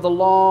structure of the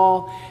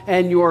law,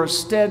 and your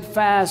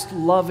steadfast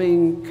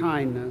loving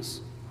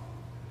kindness.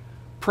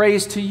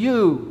 Praise to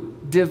you,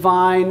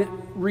 divine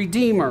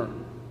Redeemer.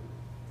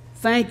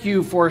 Thank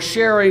you for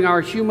sharing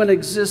our human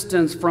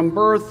existence from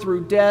birth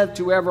through death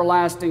to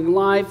everlasting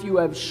life. You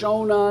have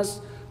shown us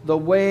the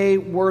way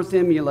worth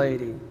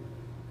emulating,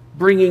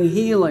 bringing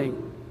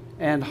healing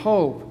and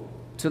hope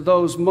to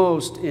those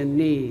most in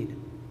need.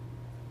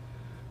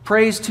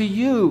 Praise to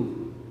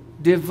you,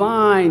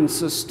 divine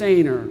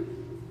Sustainer.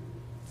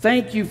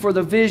 Thank you for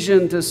the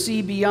vision to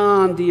see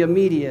beyond the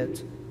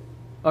immediate,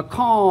 a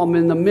calm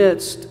in the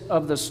midst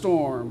of the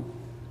storm,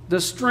 the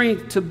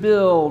strength to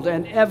build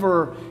an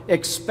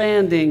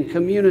ever-expanding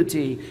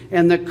community,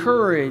 and the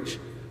courage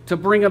to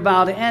bring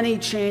about any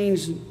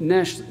change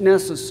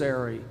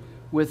necessary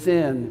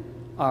within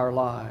our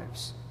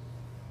lives.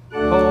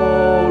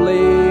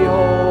 Holy,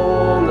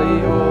 holy,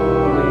 holy.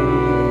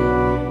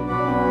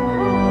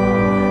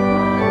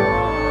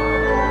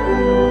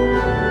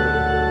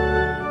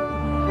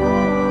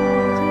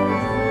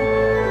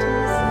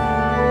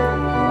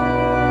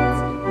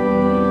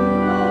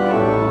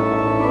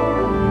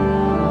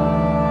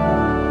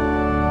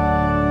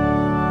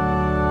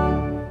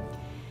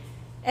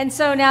 And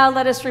so now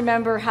let us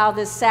remember how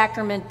this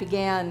sacrament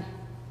began.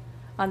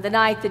 On the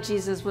night that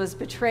Jesus was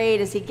betrayed,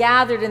 as he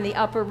gathered in the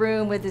upper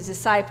room with his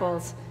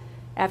disciples,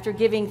 after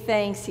giving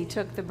thanks, he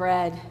took the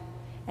bread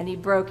and he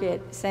broke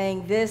it,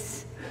 saying,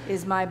 "This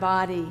is my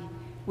body,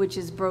 which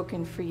is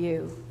broken for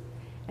you.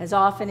 As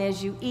often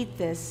as you eat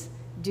this,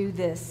 do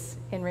this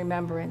in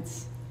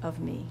remembrance of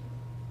me."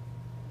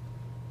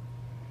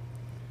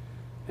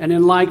 And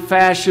in like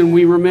fashion,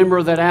 we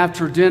remember that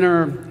after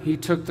dinner, he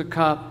took the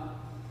cup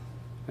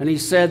and he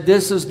said,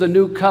 "This is the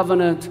new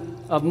covenant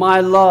of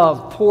my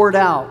love poured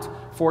out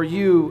for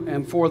you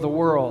and for the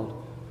world.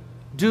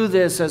 Do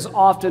this as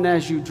often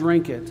as you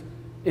drink it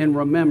in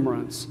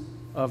remembrance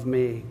of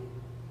me."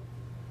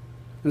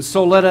 And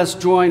so let us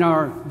join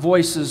our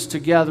voices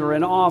together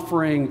in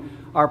offering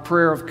our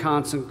prayer of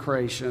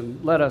consecration.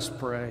 Let us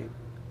pray.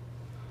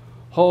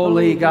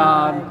 Holy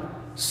God,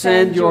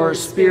 send your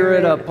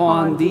Spirit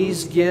upon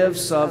these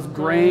gifts of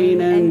grain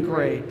and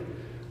grape,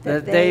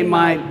 that they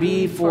might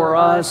be for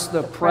us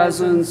the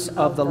presence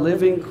of the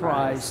living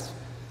Christ,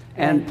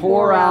 and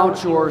pour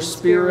out your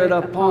Spirit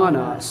upon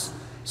us,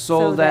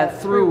 so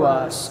that through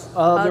us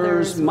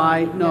others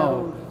might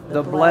know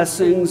the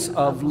blessings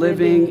of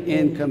living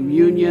in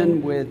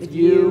communion with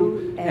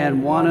you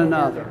and one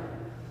another.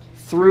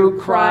 Through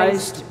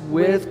Christ,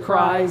 with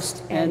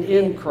Christ, and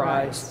in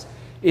Christ,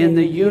 in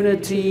the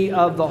unity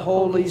of the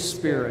Holy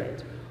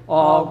Spirit,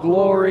 all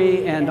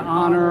glory and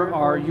honor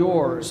are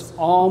yours,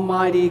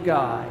 Almighty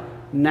God,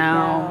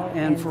 now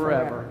and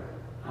forever.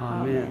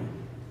 Amen.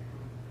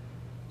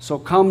 So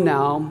come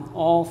now,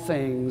 all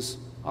things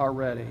are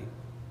ready.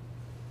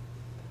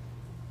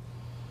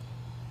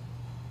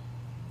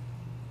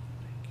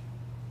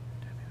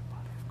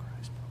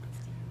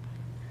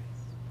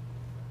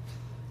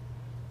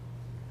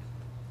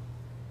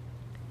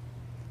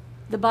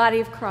 The body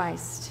of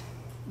Christ,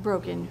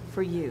 broken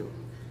for you.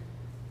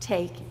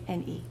 Take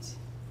and eat.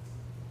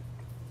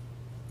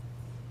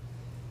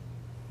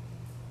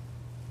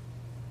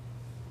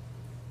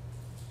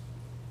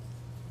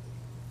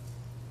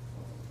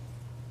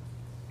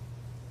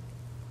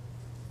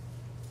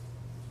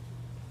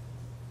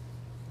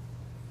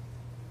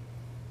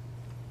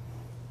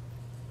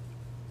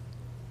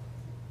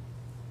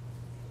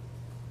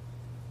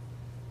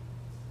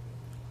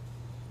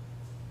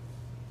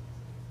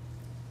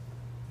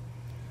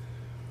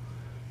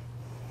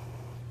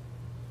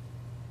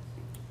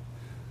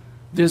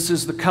 This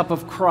is the cup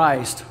of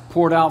Christ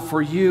poured out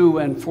for you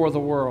and for the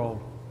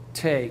world.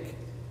 Take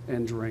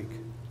and drink.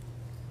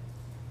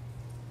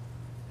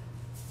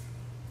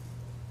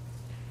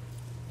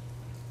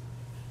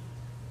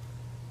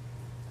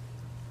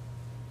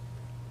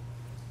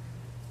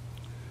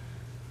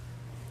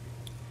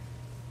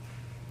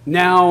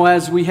 Now,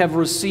 as we have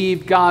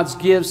received God's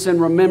gifts in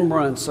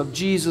remembrance of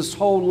Jesus'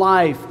 whole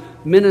life,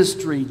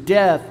 ministry,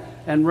 death,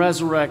 and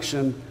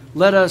resurrection,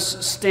 let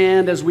us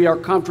stand as we are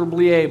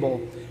comfortably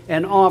able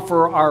and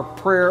offer our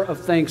prayer of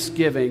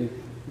thanksgiving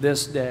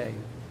this day.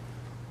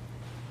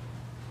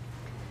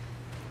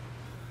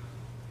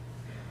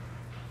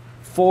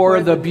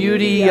 for the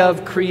beauty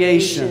of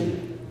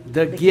creation,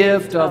 the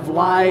gift of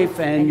life,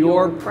 and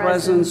your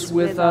presence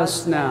with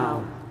us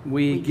now,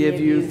 we give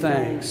you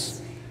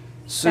thanks.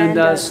 Send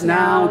us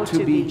now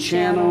to be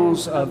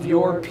channels of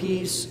your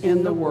peace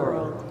in the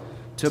world,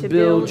 to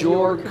build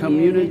your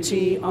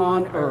community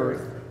on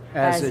earth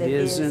as it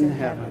is in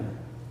heaven.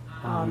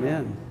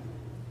 Amen.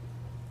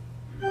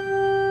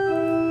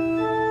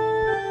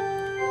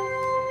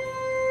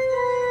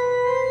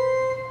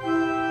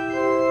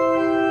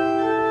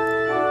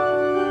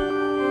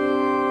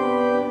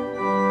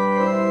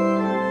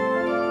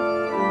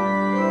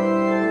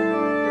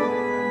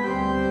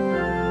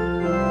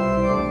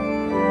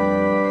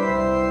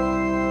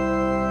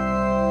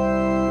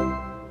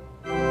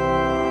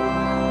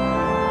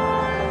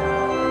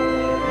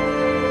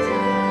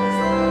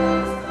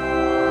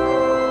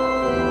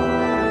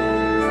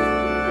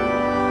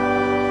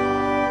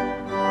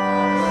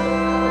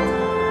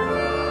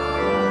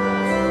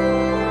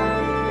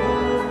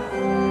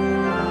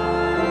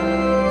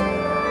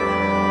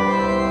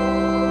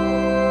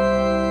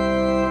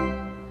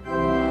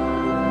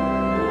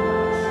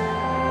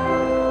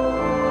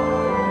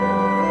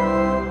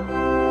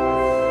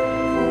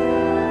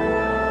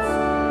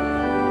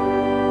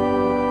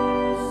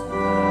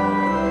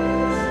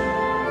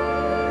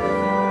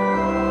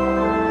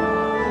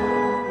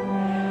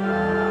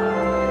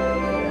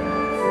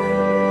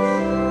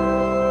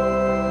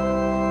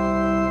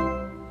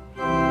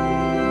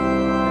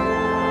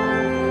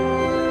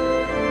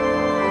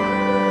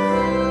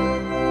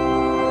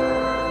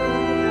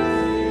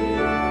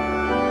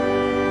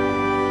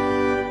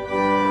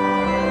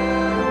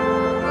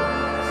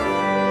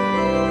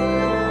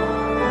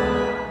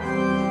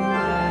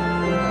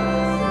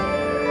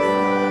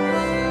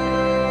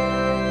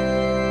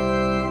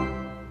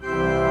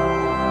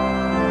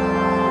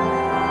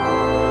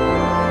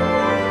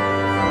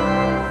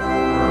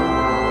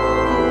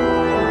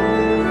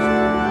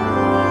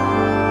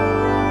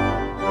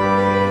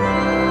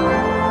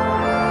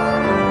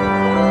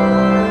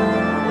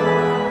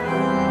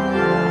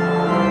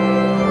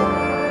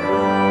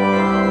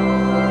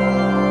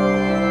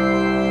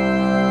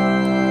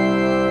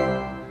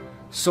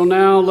 So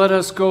now let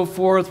us go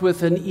forth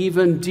with an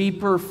even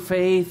deeper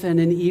faith and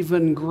an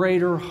even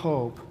greater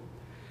hope.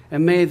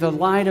 And may the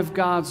light of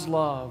God's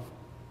love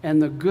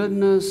and the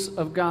goodness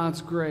of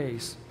God's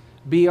grace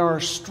be our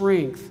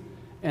strength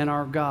and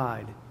our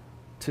guide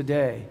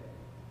today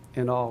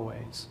and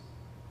always.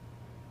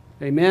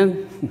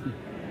 Amen.